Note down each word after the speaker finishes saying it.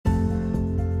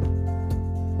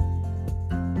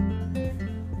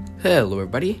Hello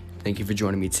everybody, thank you for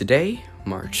joining me today,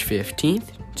 March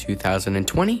 15th,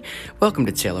 2020. Welcome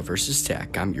to Taylor vs.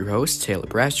 Tech. I'm your host, Taylor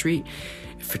Bradstreet.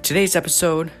 For today's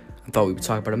episode, I thought we would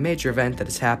talk about a major event that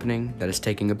is happening that is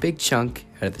taking a big chunk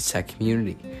out of the tech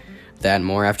community. That and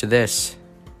more after this.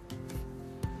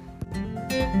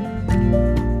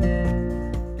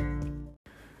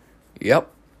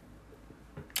 Yep.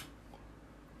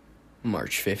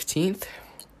 March 15th.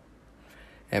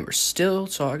 And we're still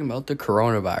talking about the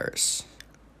coronavirus.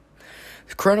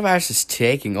 The coronavirus is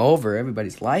taking over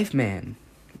everybody's life, man.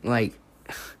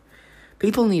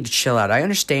 People need to chill out. I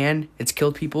understand it's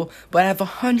killed people, but out of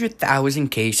 100,000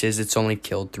 cases, it's only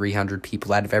killed 300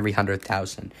 people out of every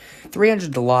 100,000. 300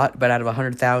 is a lot, but out of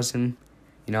 100,000,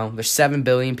 there's 7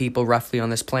 billion people roughly on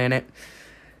this planet.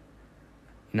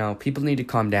 People need to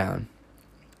calm down.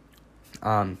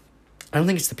 I don't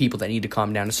think it's the people that need to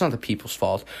calm down. It's not the people's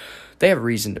fault. They have a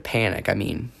reason to panic.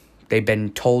 They've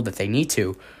been told that they need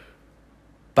to,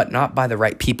 but not by the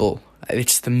right people.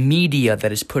 It's the media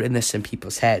that is putting this in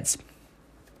people's heads.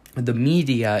 The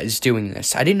media is doing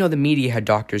this. I didn't know the media had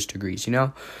doctor's degrees,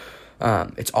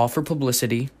 It's all for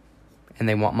publicity, and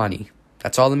they want money.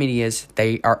 That's all the media is.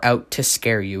 They are out to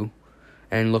scare you,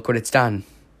 and look what it's done.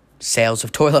 Sales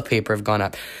of toilet paper have gone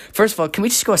up. First of all, can we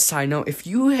just go a side note? If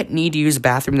you need to use a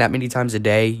bathroom that many times a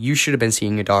day, you should have been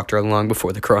seeing a doctor long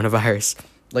before the coronavirus.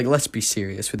 Let's be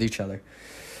serious with each other.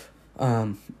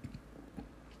 But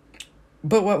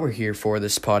what we're here for,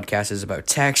 this podcast is about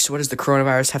tech. So what does the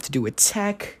coronavirus have to do with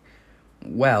tech?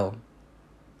 Well,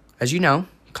 as you know,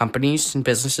 companies and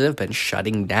businesses have been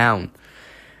shutting down.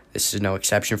 This is no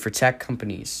exception for tech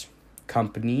companies.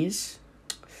 Companies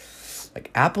like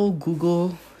Apple,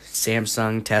 Google,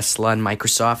 Samsung, Tesla, and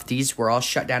Microsoft, these were all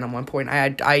shut down at one point.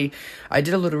 I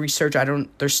did a little research.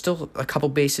 There's still a couple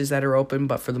bases that are open,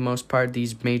 but for the most part,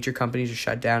 these major companies are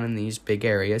shut down in these big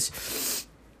areas.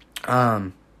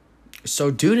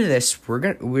 So due to this, we're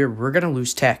gonna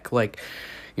lose tech. For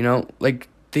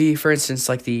instance,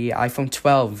 the iPhone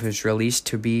 12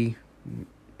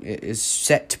 is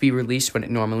set to be released when it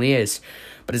normally is.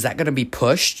 But is that going to be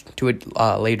pushed to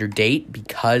a later date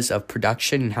because of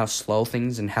production and how slow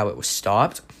things and how it was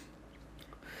stopped?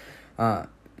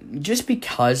 Just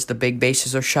because the big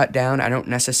bases are shut down, I don't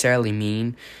necessarily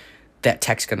mean that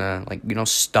tech's going to,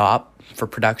 stop for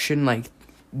production.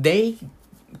 They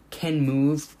can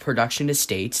move production to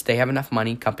states. They have enough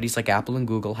money. Companies like Apple and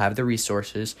Google have the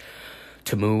resources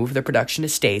to move their production to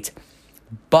states.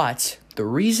 But the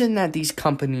reason that these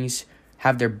companies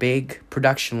have their big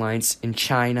production lines in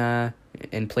China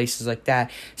and places like that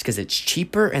is because it's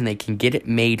cheaper and they can get it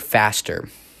made faster.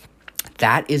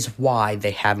 That is why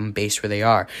they have them based where they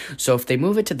are. So if they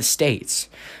move it to the States,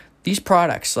 these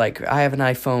products, I have an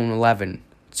iPhone 11.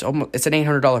 It's an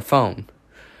 $800 phone.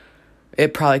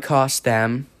 It probably costs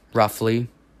them roughly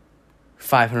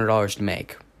 $500 to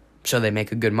make. So they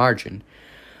make a good margin.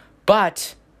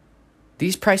 But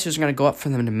these prices are going to go up for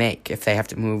them to make if they have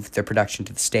to move their production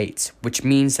to the States, which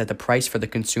means that the price for the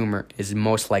consumer is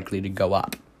most likely to go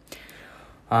up,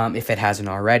 if it hasn't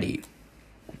already,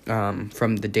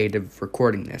 from the date of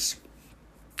recording this.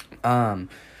 I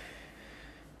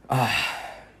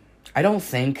don't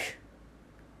think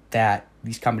that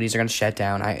these companies are going to shut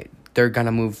down. They're going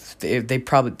to move.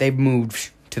 They've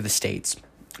moved to the States,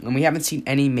 and we haven't seen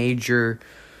any major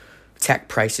tech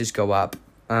prices go up.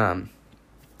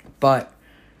 But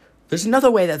there's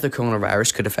another way that the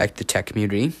coronavirus could affect the tech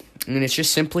community, and it's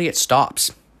just simply it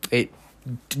stops. It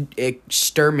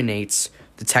exterminates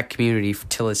the tech community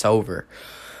till it's over.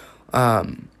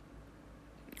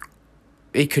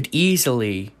 It could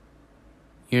easily,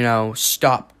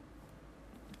 stop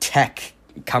tech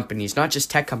companies, not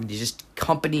just tech companies, just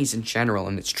companies in general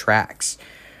in its tracks.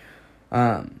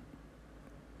 And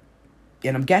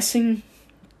I'm guessing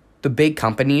the big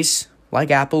companies like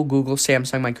Apple, Google,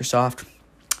 Samsung, Microsoft,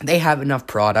 they have enough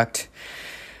product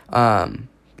to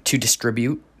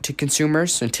distribute to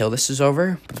consumers until this is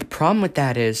over. But the problem with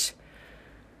that is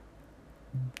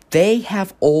they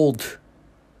have old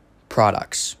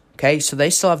products, okay? So they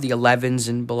still have the 11s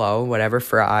and below, whatever,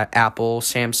 for Apple,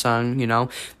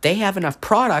 Samsung, They have enough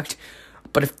product,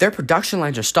 but if their production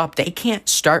lines are stopped, they can't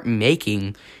start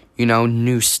making,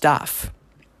 new stuff,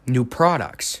 new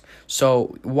products.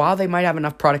 So while they might have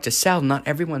enough product to sell, not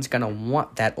everyone's going to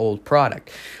want that old product.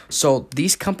 So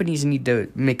these companies need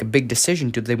to make a big decision.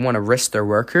 Do they want to risk their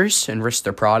workers and risk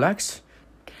their products?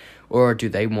 Or do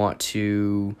they want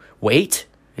to wait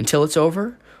until it's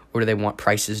over? Or do they want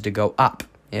prices to go up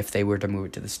if they were to move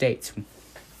it to the States?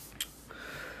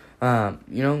 It's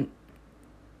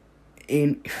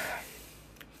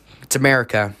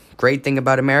America. great thing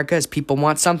about America is people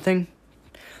want something,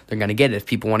 they're going to get it. If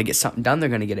people want to get something done, they're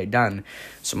going to get it done.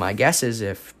 So my guess is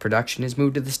if production is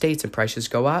moved to the States and prices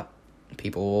go up,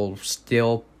 people will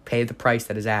still pay the price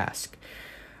that is asked.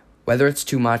 Whether it's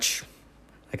too much,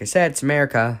 like I said, it's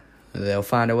America. They'll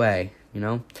find a way,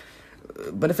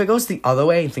 But if it goes the other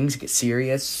way and things get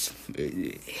serious,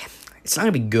 it's not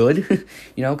going to be good,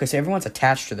 because everyone's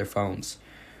attached to their phones.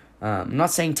 I'm not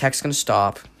saying tech's going to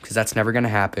stop, because that's never going to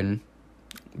happen.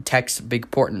 Tech's a big,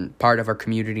 important part of our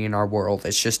community and our world.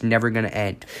 It's just never going to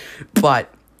end.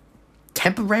 But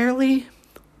temporarily,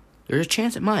 there's a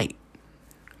chance it might,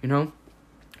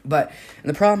 But and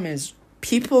the problem is,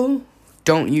 people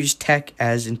don't use tech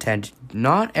as intended.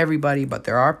 Not everybody, but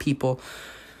there are people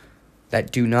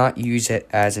that do not use it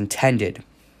as intended.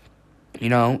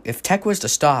 If tech was to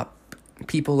stop,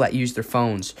 people that use their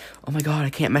phones, oh my God, I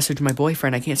can't message my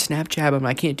boyfriend, I can't Snapchat him,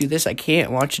 I can't do this, I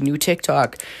can't watch a new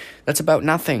TikTok. That's about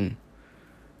nothing,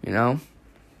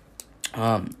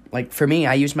 Like for me,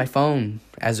 I use my phone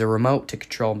as a remote to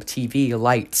control TV,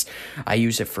 lights. I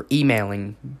use it for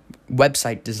emailing,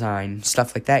 website design,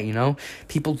 stuff like that,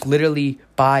 People literally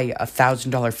buy a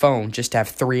 $1,000 phone just to have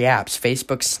 3 apps,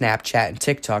 Facebook, Snapchat, and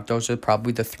TikTok. Those are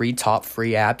probably the 3 top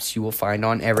free apps you will find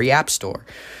on every app store.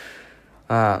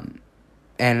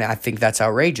 And I think that's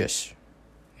outrageous,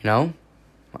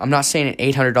 I'm not saying an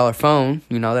 $800 phone,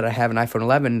 that I have an iPhone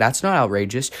 11, that's not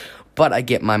outrageous, but I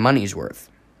get my money's worth.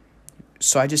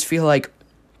 So I just feel like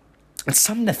it's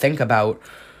something to think about,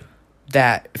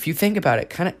 that if you think about it,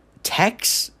 kind of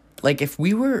tech's, like if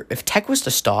tech was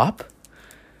to stop,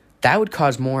 that would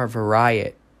cause more of a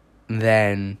riot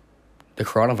than the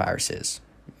coronavirus is.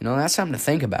 That's something to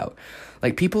think about.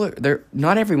 Like they're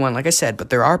not everyone, like I said, but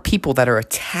there are people that are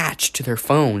attached to their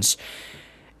phones,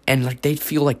 and like they'd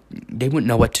feel like they wouldn't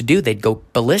know what to do. They'd go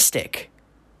ballistic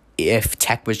if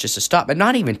tech was just to stop. But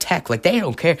not even tech, like they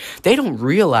don't care. They don't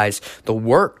realize the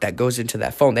work that goes into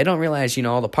that phone. They don't realize,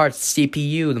 all the parts, the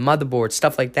CPU, the motherboard,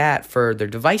 stuff like that for their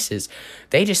devices.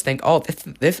 They just think, oh,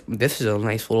 this is a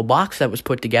nice little box that was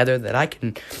put together that I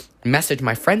can message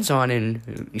my friends on and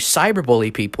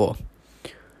cyberbully people,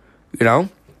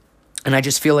 And I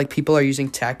just feel like people are using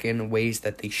tech in ways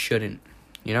that they shouldn't,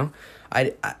 all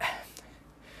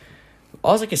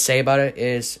I can say about it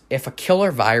is, if a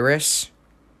killer virus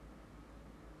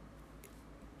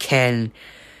can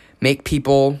make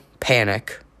people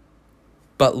panic,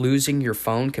 but losing your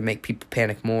phone can make people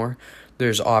panic more,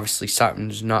 there's obviously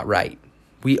something's not right.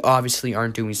 We obviously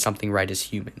aren't doing something right as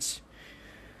humans.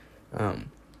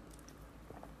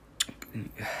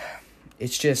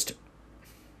 It's just,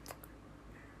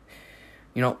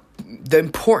 the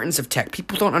importance of tech.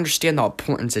 People don't understand the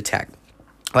importance of tech.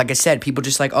 Like I said, people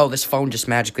just like, oh, this phone just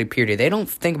magically appeared here. They don't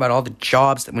think about all the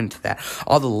jobs that went into that,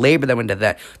 all the labor that went into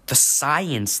that, the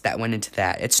science that went into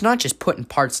that. It's not just putting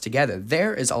parts together.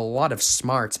 There is a lot of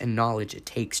smarts and knowledge it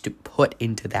takes to put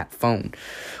into that phone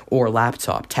or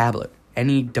laptop, tablet,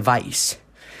 any device,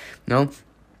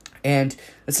 And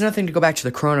that's another thing, to go back to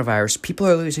the coronavirus. People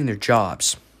are losing their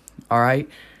jobs, all right?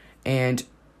 And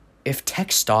if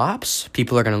tech stops,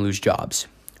 people are going to lose jobs.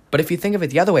 But if you think of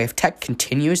it the other way, if tech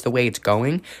continues the way it's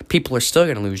going, people are still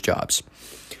going to lose jobs.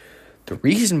 The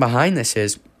reason behind this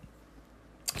is,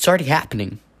 it's already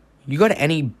happening. You go to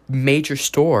any major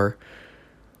store,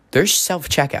 there's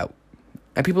self-checkout.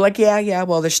 And people are like, yeah,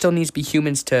 well, there still needs to be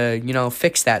humans to,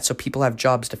 fix that, so people have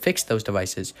jobs to fix those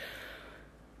devices.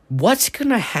 What's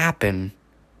going to happen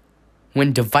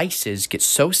when devices get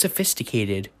so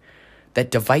sophisticated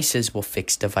that devices will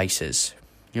fix devices?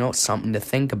 It's something to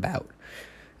think about.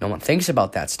 No one thinks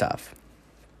about that stuff.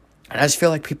 And I just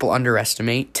feel like people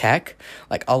underestimate tech.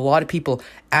 Like, a lot of people,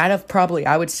 out of probably,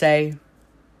 I would say,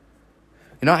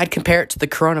 I'd compare it to the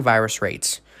coronavirus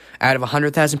rates. Out of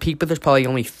 100,000 people, there's probably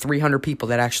only 300 people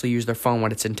that actually use their phone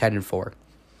what it's intended for,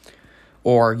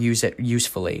 or use it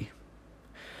usefully.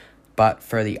 But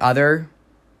for the other,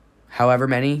 however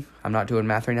many, I'm not doing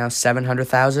math right now,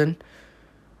 700,000,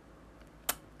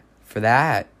 for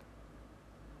that,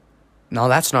 no,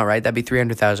 that's not right. That'd be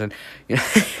 300,000.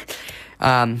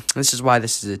 This is why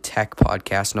this is a tech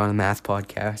podcast, not a math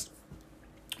podcast.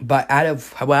 But out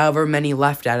of however many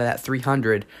left out of that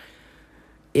 300,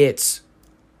 it's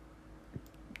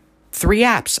 3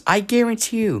 apps. I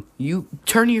guarantee you. You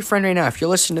turn to your friend right now. If you're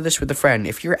listening to this with a friend,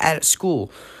 if you're at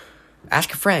school,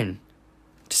 ask a friend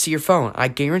to see your phone. I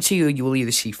guarantee you will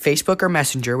either see Facebook or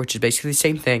Messenger, which is basically the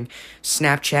same thing,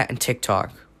 Snapchat, and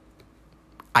TikTok.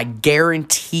 I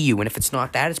guarantee you, and if it's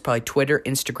not that, it's probably Twitter,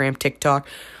 Instagram, TikTok.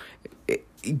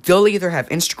 They'll either have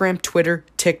Instagram, Twitter,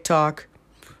 TikTok,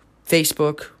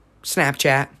 Facebook,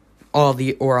 Snapchat, all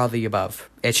the above.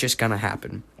 It's just gonna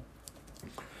happen.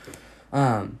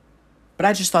 But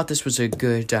I just thought this was a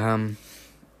good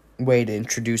way to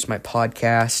introduce my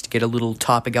podcast, get a little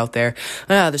topic out there.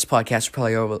 This podcast is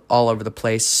probably all over the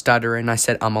place, stuttering. I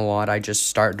said a lot. I just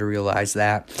started to realize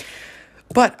that.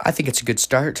 But I think it's a good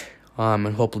start,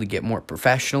 and hopefully get more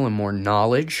professional and more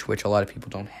knowledge, which a lot of people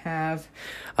don't have,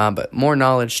 but more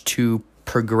knowledge to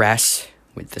progress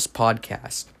with this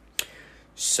podcast.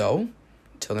 So,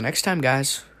 till the next time,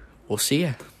 guys, we'll see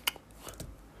ya.